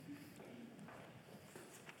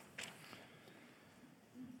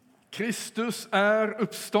Kristus är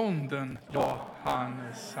uppstånden. Ja, han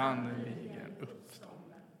är sannoliken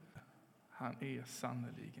uppstånden. Han är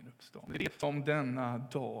sannoliken uppstånden. Det är det som denna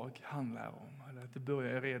dag handlar om. Eller det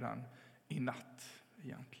börjar redan i natt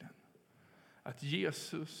egentligen. Att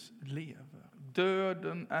Jesus lever.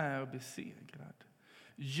 Döden är besegrad.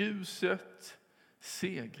 Ljuset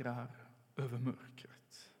segrar över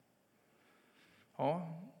mörkret.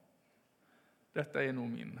 Ja, detta är nog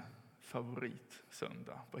min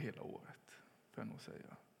favoritsöndag på hela året, får jag nog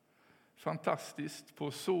säga. Fantastiskt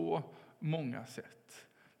på så många sätt.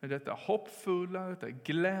 Med detta hoppfulla, detta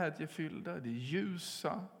glädjefyllda, det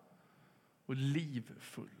ljusa och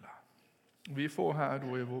livfulla. Vi får här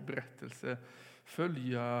då i vår berättelse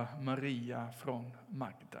följa Maria från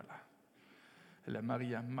Magdala. Eller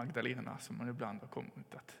Maria Magdalena som man ibland har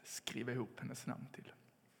kommit att skriva ihop hennes namn till.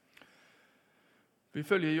 Vi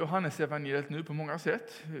följer Johannes evangeliet nu på många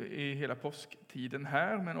sätt i hela påsktiden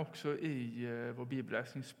här, men också i vår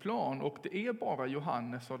bibelläsningsplan. Och det är bara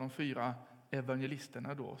Johannes av de 4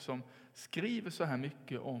 evangelisterna då som skriver så här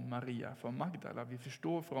mycket om Maria från Magdala. Vi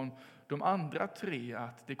förstår från de andra 3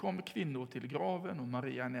 att det kommer kvinnor till graven och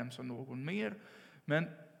Maria nämns som någon mer. Men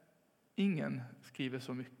ingen skriver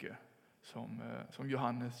så mycket som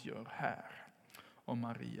Johannes gör här om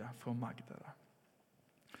Maria från Magdala.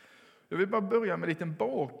 Jag vill bara börja med en liten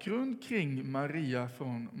bakgrund kring Maria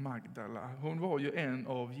från Magdala. Hon var ju en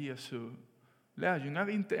av Jesu lärjungar,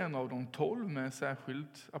 inte en av de 12 med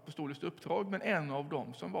särskilt apostoliskt uppdrag, men en av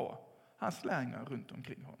dem som var hans lärjungar runt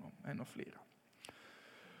omkring honom, en av flera.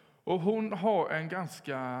 Och hon har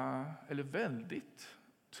en väldigt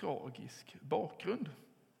tragisk bakgrund.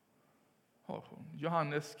 Har hon.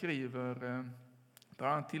 Johannes skriver på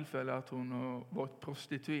ett annat tillfälle att hon har varit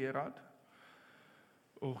prostituerad.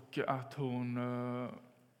 Och att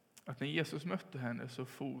när Jesus mötte henne så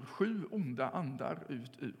for 7 onda andar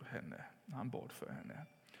ut ur henne när han bad för henne.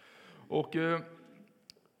 Och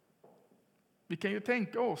vi kan ju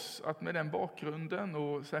tänka oss att med den bakgrunden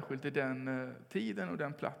och särskilt i den tiden och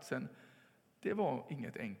den platsen, det var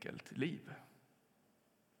inget enkelt liv.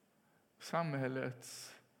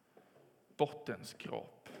 Samhällets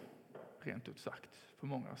bottenskrap, rent ut sagt, på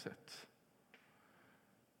många sätt.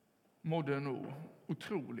 Mådde nog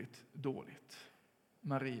otroligt dåligt.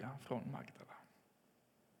 Maria från Magdala.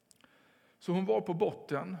 Så hon var på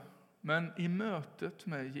botten, men i mötet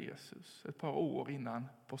med Jesus ett par år innan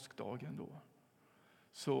påskdagen då,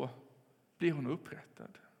 så blir hon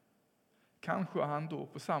upprättad. Kanske han då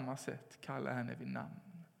på samma sätt kallar henne vid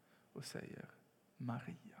namn och säger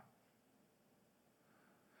Maria.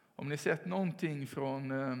 Om ni sett någonting från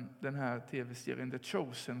den här tv-serien The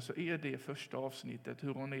Chosen så är det första avsnittet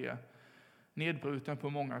hur hon är nedbruten på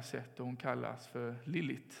många sätt och hon kallas för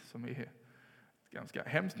Lilith som är ett ganska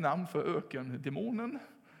hemskt namn för ökendemonen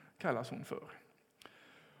kallas hon för.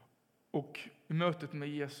 Och i mötet med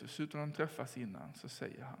Jesus utan att träffas innan så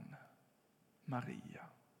säger han Maria.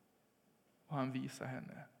 Och han visar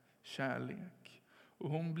henne kärlek. Och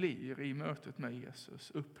hon blir i mötet med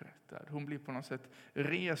Jesus upprättad. Hon blir på något sätt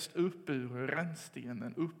rest upp ur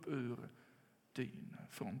rännstenen, upp ur dyn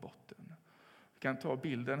från botten. Vi kan ta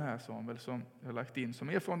bilden här som jag har lagt in, som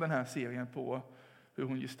är från den här serien på hur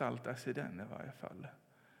hon gestaltar sig den i varje fall.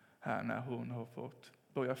 Här när hon har fått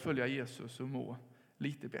börja följa Jesus och må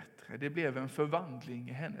lite bättre. Det blev en förvandling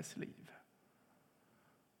i hennes liv.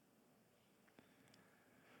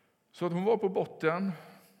 Så att hon var på botten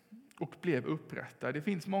och blev upprättad. Det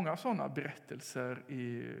finns många sådana berättelser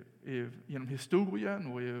genom historien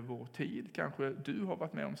och i vår tid. Kanske du har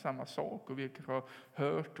varit med om samma sak och vi har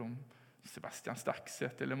hört om Sebastian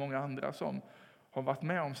Staxet eller många andra som har varit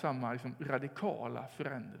med om samma radikala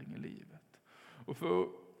förändring i livet. Och för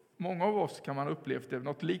många av oss kan man uppleva det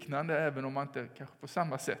något liknande, även om man inte kanske på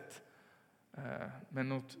samma sätt. Men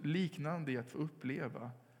något liknande i att få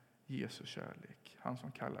uppleva Jesu kärlek. Han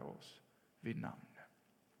som kallar oss vid namn.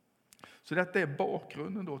 Så detta är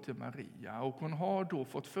bakgrunden då till Maria. Och hon har då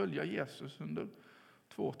fått följa Jesus under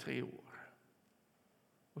 2-3 år.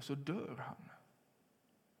 Och så dör han.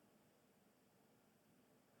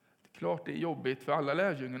 Det är klart det är jobbigt för alla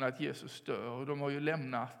lärjungarna att Jesus dör. Och de har ju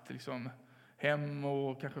lämnat hem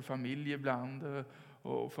och kanske familj ibland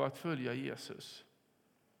och för att följa Jesus.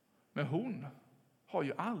 Men hon har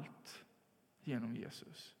ju allt genom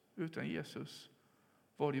Jesus. Utan Jesus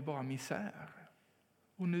var det ju bara misär.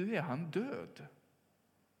 Och nu är han död.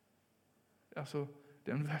 Alltså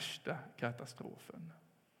den värsta katastrofen.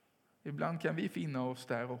 Ibland kan vi finna oss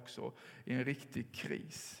där också i en riktig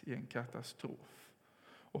kris, i en katastrof.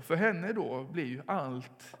 Och för henne då blir ju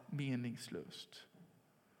allt meningslöst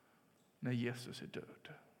när Jesus är död.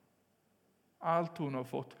 Allt hon har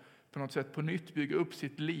fått på något sätt på nytt bygga upp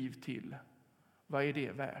sitt liv till. Vad är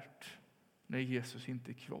det värt när Jesus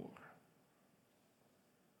inte är kvar?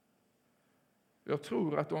 Jag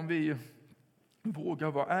tror att om vi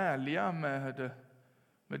vågar vara ärliga med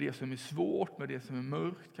det som är svårt, med det som är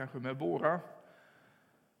mörkt, kanske med våra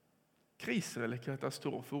kriser eller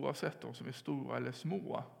katastrofer, oavsett om som är stora eller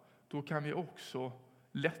små, då kan vi också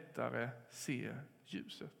lättare se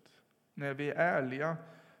ljuset. När vi är ärliga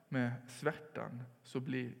med svärtan så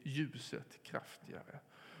blir ljuset kraftigare.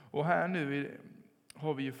 Och här nu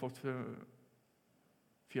har vi ju fått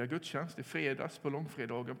fira gudstjänst i fredags på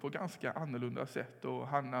långfredagen på ganska annorlunda sätt. Och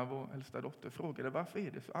Hanna, vår äldsta dotter, frågade varför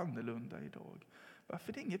är det så annorlunda idag?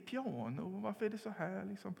 Varför är det inget piano? Varför är det så här?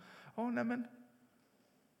 Liksom? Men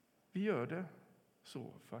vi gör det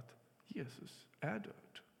så för att Jesus är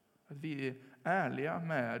död. Att vi är ärliga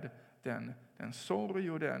med den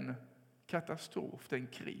sorg och den katastrof, den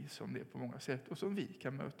kris som det är på många sätt och som vi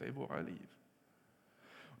kan möta i våra liv.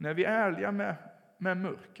 Och när vi är ärliga med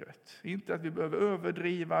mörkret, inte att vi behöver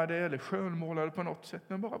överdriva det eller skönmåla det på något sätt,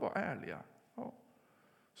 men bara vara ärliga. Ja,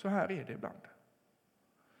 så här är det ibland.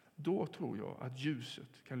 Då tror jag att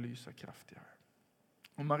ljuset kan lysa kraftigare.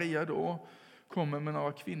 Och Maria då kommer med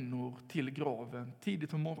några kvinnor till graven tidigt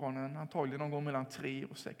på morgonen, antagligen någon gång mellan 3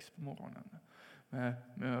 och 6 på morgonen.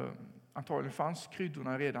 Antagligen fanns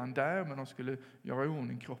kryddorna redan där, men de skulle göra i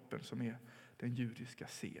ordning kroppen som är den judiska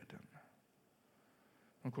seden.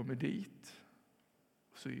 De kommer dit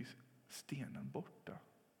och så är stenen borta.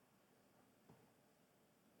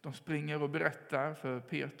 De springer och berättar för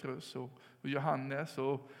Petrus och Johannes,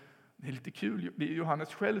 och det är lite kul, det är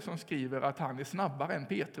Johannes själv som skriver att han är snabbare än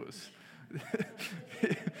Petrus.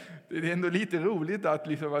 Det är ändå lite roligt att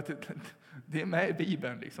det är med i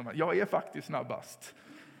Bibeln. Liksom. Jag är faktiskt snabbast.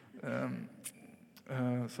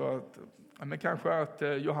 Så att, men kanske att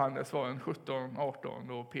Johannes var en 17-18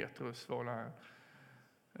 och Petrus var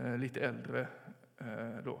lite äldre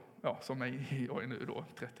då. Ja, som jag är nu då,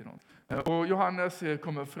 30 någon. Och Johannes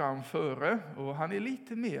kommer fram före och han är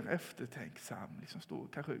lite mer eftertänksam. Liksom står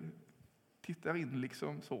kanske tittar in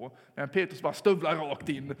liksom så. Men Petrus bara stövlar rakt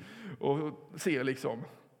in och ser liksom.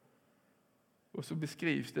 Och så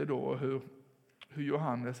beskrivs det då hur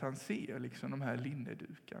Johannes han ser liksom de här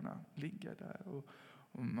linnedukarna ligga där.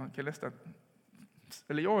 Och man kan nästan,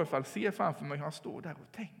 eller jag i alla fall ser framför mig hur han står där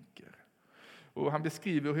och tänker. Och han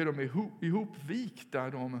beskriver hur de är ihopvikta,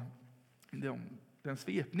 den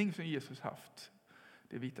svepning som Jesus haft.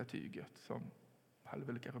 Det vita tyget som hade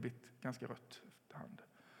väl kanske blivit ganska rött efterhand.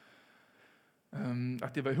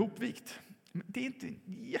 Att det var ihopvikt. Det är inte en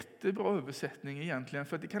jättebra översättning egentligen,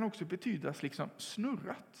 för det kan också betydas liksom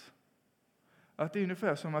snurrat. Att det är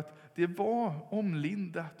ungefär som att det var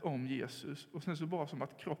omlindat om Jesus och sen så bara som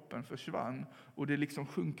att kroppen försvann och det liksom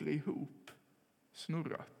sjunker ihop,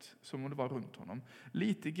 snurrat som om det var runt honom.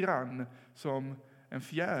 Lite grann som en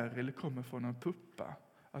fjäril kommer från en puppa.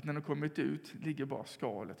 Att när den kommit ut ligger bara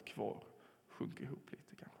skalet kvar, sjunker ihop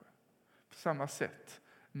lite kanske. På samma sätt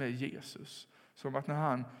med Jesus. Som att när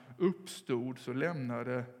han uppstod så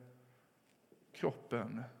lämnade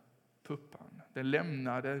kroppen puppan. Den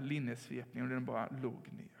lämnade linnesvepningen och den bara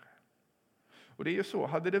låg ner. Och det är ju så,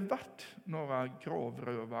 hade det varit några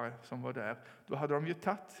gravrövare som var där, då hade de ju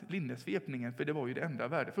tagit linnesvepningen, för det var ju det enda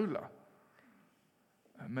värdefulla.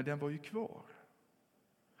 Men den var ju kvar.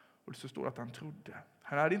 Och så står det att han trodde.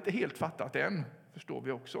 Han hade inte helt fattat än, förstår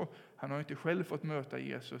vi också. Han har inte själv fått möta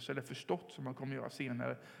Jesus eller förstått, som han kommer göra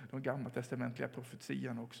senare, de gamla testamentliga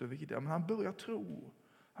profetiorna och så vidare. Men han börjar tro,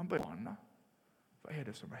 han börjar ana. Vad är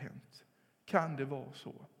det som har hänt? Kan det vara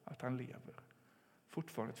så att han lever?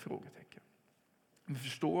 Fortfarande ett frågetecken. Vi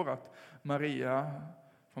förstår att Maria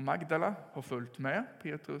från Magdala har följt med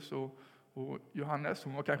Petrus och Johannes.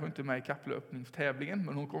 Hon var kanske inte med i kapplöpningstävlingen,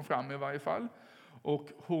 men hon kom fram i varje fall. Och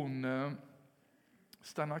hon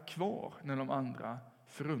stannar kvar när de andra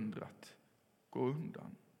förundrat går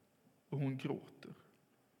undan. Och hon gråter.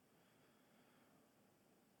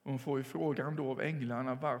 Och hon får ju frågan då av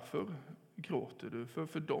änglarna, varför gråter du?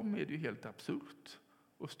 För dem är det ju helt absurt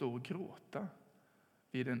att stå och gråta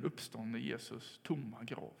i den uppståndne Jesus tomma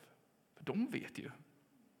grav. För de vet ju,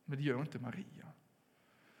 men det gör inte Maria.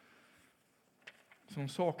 Så hon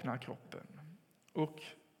saknar kroppen. Och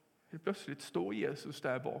helt plötsligt står Jesus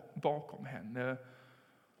där bakom henne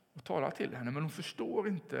och talar till henne, men hon förstår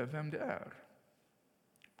inte vem det är.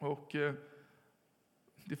 Och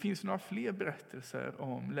det finns några fler berättelser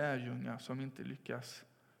om lärjungar som inte lyckas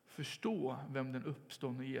förstå vem den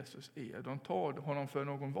uppståndne Jesus är. De tar honom för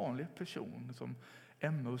någon vanlig person, som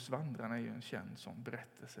Emmausvandrarna är en känd sån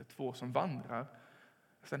berättelse. 2 som vandrar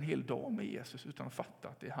en hel dag med Jesus utan att fatta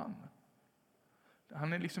att det är han.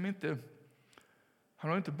 Han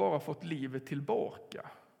har inte bara fått livet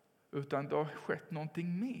tillbaka, utan det har skett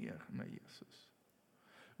någonting mer med Jesus.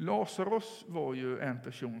 Lazarus var ju en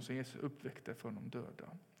person som Jesus uppväckte från de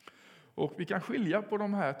döda. Och vi kan skilja på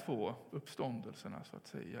de här två uppståndelserna så att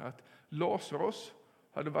säga. Att Lazarus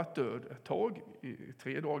hade varit död ett tag, i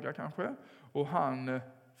 3 dagar kanske, och han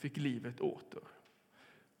fick livet åter.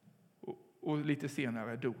 Och lite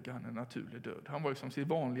senare dog han en naturlig död. Han var ju som sitt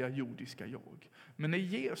vanliga jordiska jag. Men när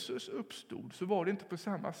Jesus uppstod så var det inte på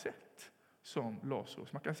samma sätt som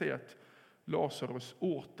Lazarus. Man kan säga att Lazarus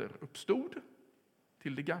återuppstod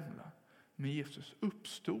till det gamla. Men Jesus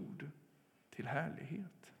uppstod till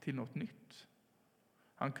härlighet, till något nytt.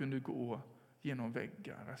 Han kunde gå genom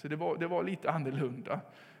väggar. Alltså det var lite annorlunda,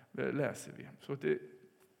 läser vi.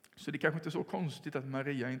 Så det kanske inte är så konstigt att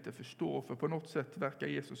Maria inte förstår, för på något sätt verkar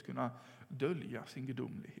Jesus kunna dölja sin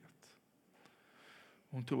gudomlighet.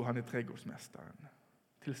 Hon tror han är trädgårdsmästaren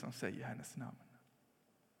tills han säger hennes namn.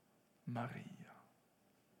 Maria.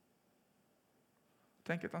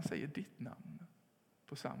 Tänk att han säger ditt namn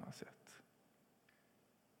på samma sätt.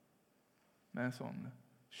 Med en sån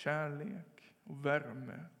kärlek och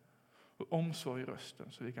värme och omsorg i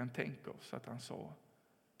rösten, så vi kan tänka oss att han sa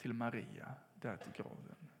till Maria där till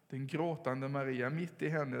graven. Den gråtande Maria, mitt i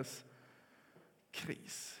hennes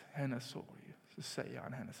kris, hennes sorg, så säger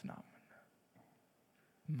han hennes namn.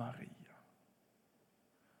 Maria.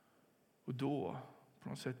 Och då, på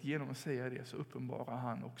något sätt, genom att säga det, så uppenbarar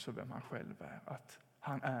han också vem han själv är. Att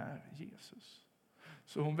han är Jesus.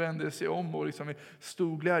 Så hon vänder sig om och liksom i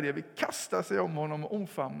stor glädje vill kasta sig om honom och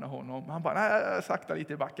omfamna honom. Han bara, nej, sakta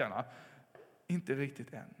lite i backarna. Inte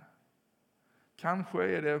riktigt än.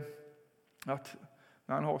 Kanske är det att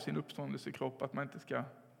när han har sin uppståndelsekropp att man inte ska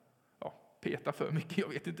peta för mycket, jag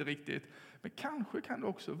vet inte riktigt. Men kanske kan det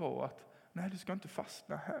också vara att nej, du ska inte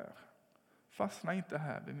fastna här. Fastna inte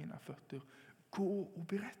här vid mina fötter. Gå och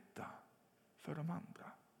berätta för de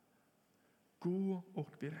andra. Gå och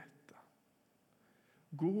berätta.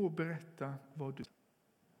 Gå och berätta vad du...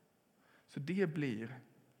 Så det blir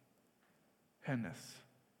hennes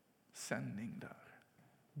sändning där.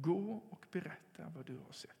 Gå och berätta vad du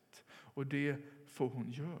har sett. Och det får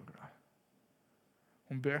hon göra.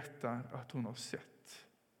 Hon berättar att hon har sett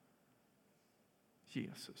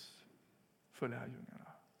Jesus för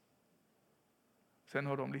lärjungarna. Sen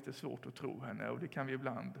har de lite svårt att tro henne, och det kan vi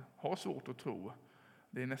ibland ha svårt att tro.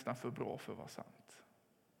 Det är nästan för bra för att vara sant.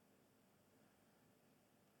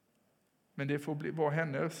 Men det får vara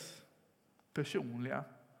hennes personliga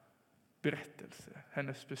berättelse,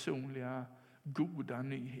 hennes personliga goda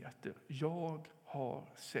nyheter. Jag har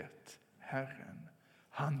sett Herren.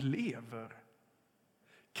 Han lever.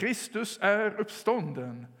 Kristus är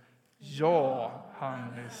uppstånden. Ja,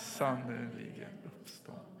 han är sannoliken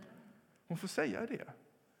uppstånden. Hon får säga det.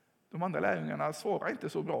 De andra lärjungarna svarar inte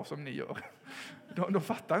så bra som ni gör. De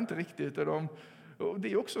fattar inte riktigt. Och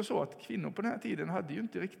det är också så att kvinnor på den här tiden hade ju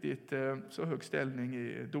inte riktigt så hög ställning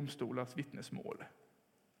i domstolars vittnesmål.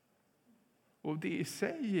 Och det i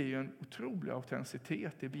sig är ju en otrolig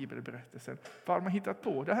autenticitet i bibelberättelsen. För hade man hittat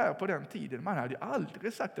på det här på den tiden, man hade ju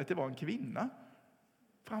aldrig sagt att det var en kvinna.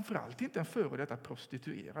 Framförallt inte en före detta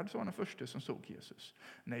prostituerad, sa den första som såg Jesus.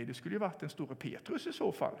 Nej, det skulle ju varit den store Petrus i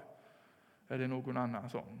så fall. Eller någon annan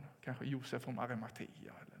sån, kanske Josef från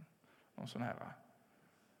Arimatea eller någon sån här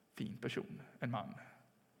fin person, en man.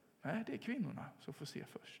 Nej, det är kvinnorna som får se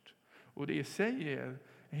först. Och det i sig är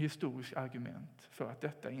en historisk argument för att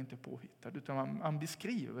detta inte är påhittat, utan man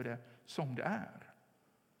beskriver det som det är.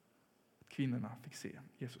 Kvinnorna fick se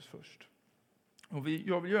Jesus först. Och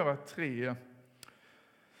jag vill göra 3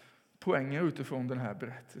 poänger utifrån den här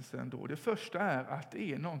berättelsen. Det första är att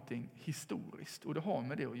det är någonting historiskt, och det har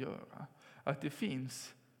med det att göra. Att det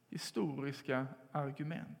finns historiska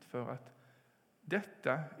argument för att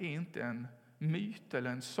detta är inte en myt eller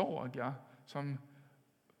en saga som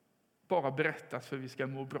bara berättas för att vi ska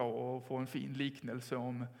må bra och få en fin liknelse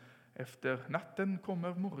om efter natten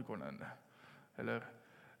kommer morgonen. Eller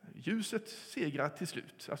ljuset segrar till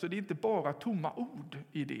slut. Alltså det är inte bara tomma ord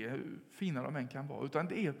i det, hur fina de än kan vara. Utan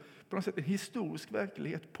det är på något sätt en historisk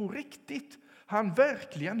verklighet på riktigt. Han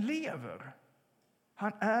verkligen lever.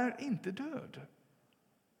 Han är inte död.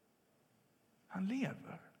 Han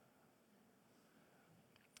lever.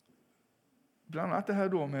 Bland annat det här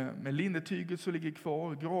då med linnetyget som ligger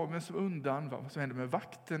kvar, graven som undan, vad som händer med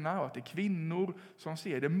vakterna och att det är kvinnor som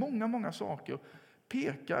ser det. Många saker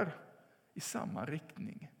pekar i samma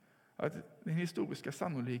riktning. Att den historiska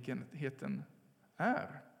sannolikheten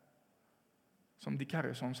är, som Dick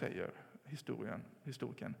Harrison säger,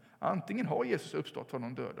 historikern, antingen har Jesus uppstått från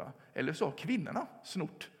de döda eller så har kvinnorna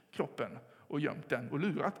snott kroppen och gömt den och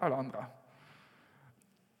lurat alla andra.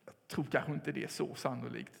 Jag tror kanske inte det är så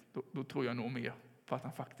sannolikt. Då tror jag nog mer på att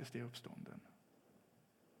han faktiskt är uppstånden.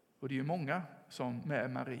 Och det är ju många som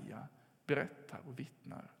med Maria berättar och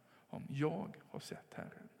vittnar om jag har sett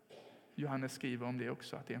Herren. Johannes skriver om det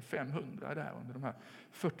också, att det är en 500 där under de här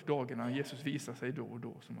 40 dagarna Jesus visar sig då och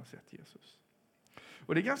då som har sett Jesus.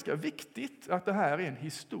 Och det är ganska viktigt att det här är en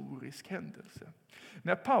historisk händelse.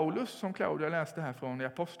 När Paulus, som Claudia läste här från i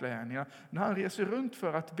Apostlagärningarna, när han reser runt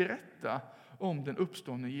för att berätta om den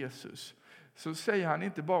uppståndne Jesus, så säger han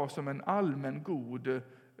inte bara som en allmän god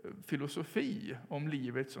filosofi om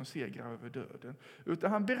livet som segrar över döden,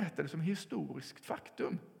 utan han berättade som historiskt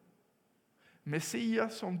faktum.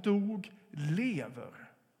 Messias som dog lever,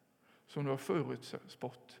 som du har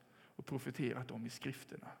förutspått och profeterat om i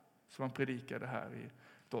skrifterna, som han predikade här i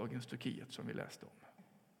dagens Turkiet som vi läste om.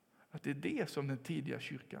 Att det är det som den tidiga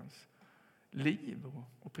kyrkans liv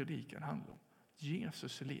och predikan handlar om.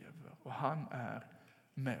 Jesus lever och han är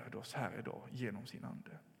med oss här idag genom sin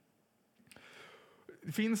ande.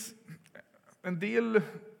 Det finns en del,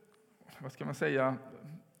 vad ska man säga,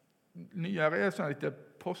 nyare, sådana lite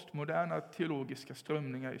postmoderna teologiska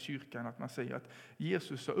strömningar i kyrkan, att man säger att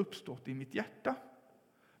Jesus har uppstått i mitt hjärta.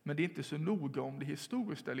 Men det är inte så noga om det är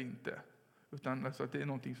historiskt eller inte, utan alltså att det är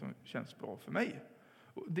någonting som känns bra för mig.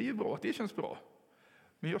 Och det är ju bra att det känns bra.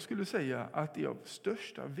 Men jag skulle säga att det är av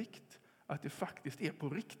största vikt att det faktiskt är på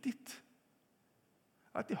riktigt.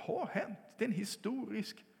 Att det har hänt. Det är en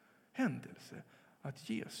historisk händelse att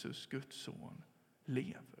Jesus, Guds son,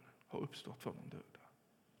 lever, har uppstått från de döda.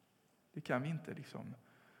 Det kan vi inte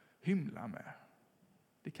hymla med.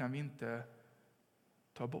 Det kan vi inte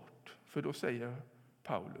ta bort. För då säger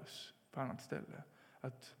Paulus på annat ställe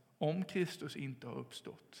att om Kristus inte har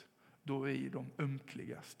uppstått, då är de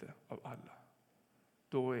ömkligaste av alla.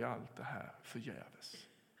 Då är allt det här förgäves.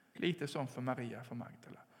 Lite som för Maria från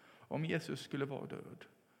Magdala. Om Jesus skulle vara död,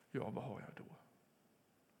 ja, vad har jag då?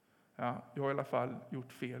 Ja, jag har i alla fall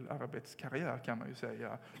gjort fel arbetskarriär, kan man ju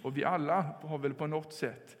säga. Och vi alla har väl på något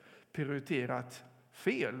sätt prioriterat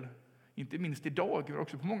fel. Inte minst idag, men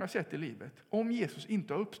också på många sätt i livet. Om Jesus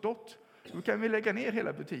inte har uppstått, då kan vi lägga ner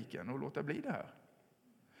hela butiken och låta bli det här.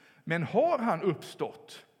 Men har han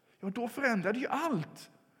uppstått, ja, då förändrar det ju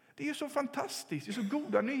allt. Det är så fantastiskt, det är så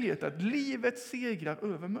goda nyheter att livet segrar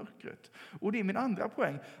över mörkret. Och det är min andra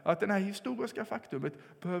poäng, att den här historiska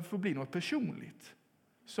faktumet behöver få bli något personligt.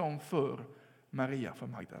 Som för Maria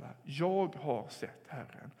från Magdala. Jag har sett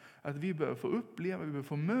Herren. Att vi behöver få uppleva, vi behöver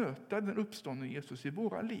få möta den uppståndne Jesus i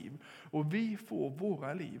våra liv. Och vi får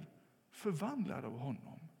våra liv förvandlade av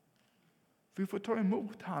honom. Vi får ta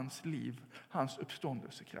emot hans liv, hans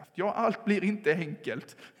uppståndelsekraft. Ja, allt blir inte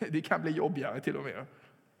enkelt. Det kan bli jobbigare till och med.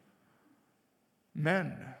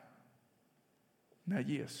 Men med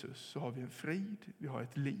Jesus så har vi en frid, vi har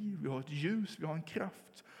ett liv, vi har ett ljus, vi har en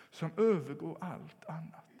kraft som övergår allt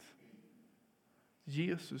annat.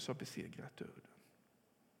 Jesus har besegrat döden.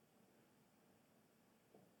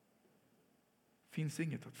 Finns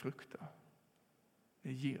inget att frukta. Det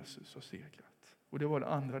är Jesus har segrat. Och det var det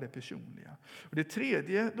andra, det personliga. Och det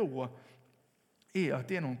tredje då är att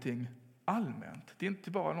det är någonting allmänt. Det är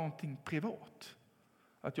inte bara någonting privat.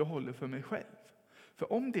 Att jag håller för mig själv.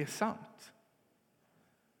 För om det är sant,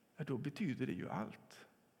 då betyder det ju allt.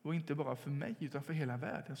 Och inte bara för mig utan för hela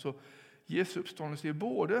världen. Så Jesu uppståndelse är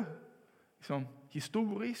både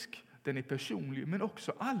historisk, den är personlig, men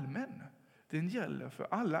också allmän. Den gäller för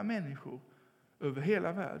alla människor över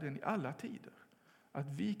hela världen i alla tider. Att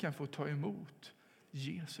vi kan få ta emot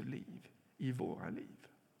Jesu liv i våra liv.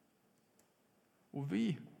 Och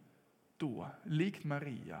vi då, likt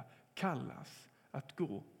Maria, kallas att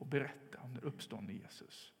gå och berätta om den uppståndne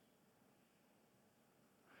Jesus.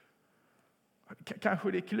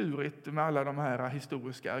 Kanske det är klurigt med alla de här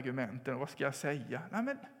historiska argumenten. Vad ska jag säga? Nej,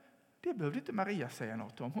 men det behövde inte Maria säga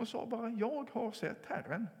något om. Hon sa bara, jag har sett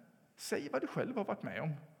Herren. Säg vad du själv har varit med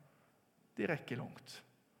om. Det räcker långt.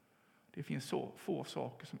 Det finns så få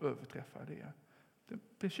saker som överträffar det. Den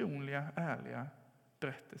personliga, ärliga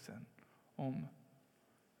berättelsen om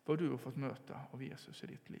vad du har fått möta av Jesus i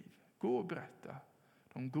ditt liv. Gå och berätta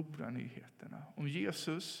de goda nyheterna om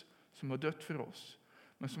Jesus som har dött för oss,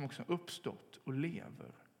 men som också har uppstått och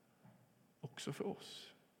lever också för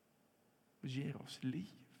oss. Och ger oss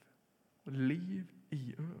liv. Och liv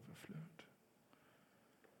i överflöd.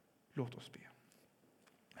 Låt oss be.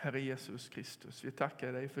 Herre Jesus Kristus, vi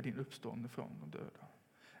tackar dig för din uppståndelse från de döda.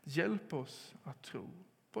 Hjälp oss att tro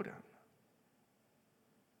på den.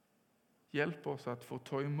 Hjälp oss att få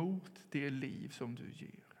ta emot det liv som du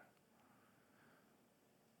ger.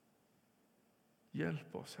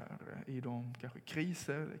 Hjälp oss, Herre, i de kanske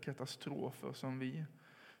kriser eller katastrofer som vi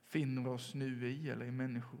finner oss nu i eller i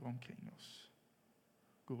människor omkring oss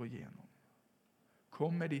går igenom.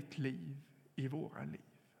 Kom med ditt liv i våra liv.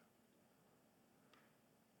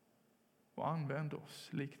 Och använd oss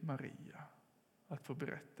likt Maria att få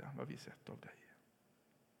berätta vad vi sett av dig.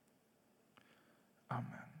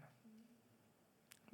 Amen.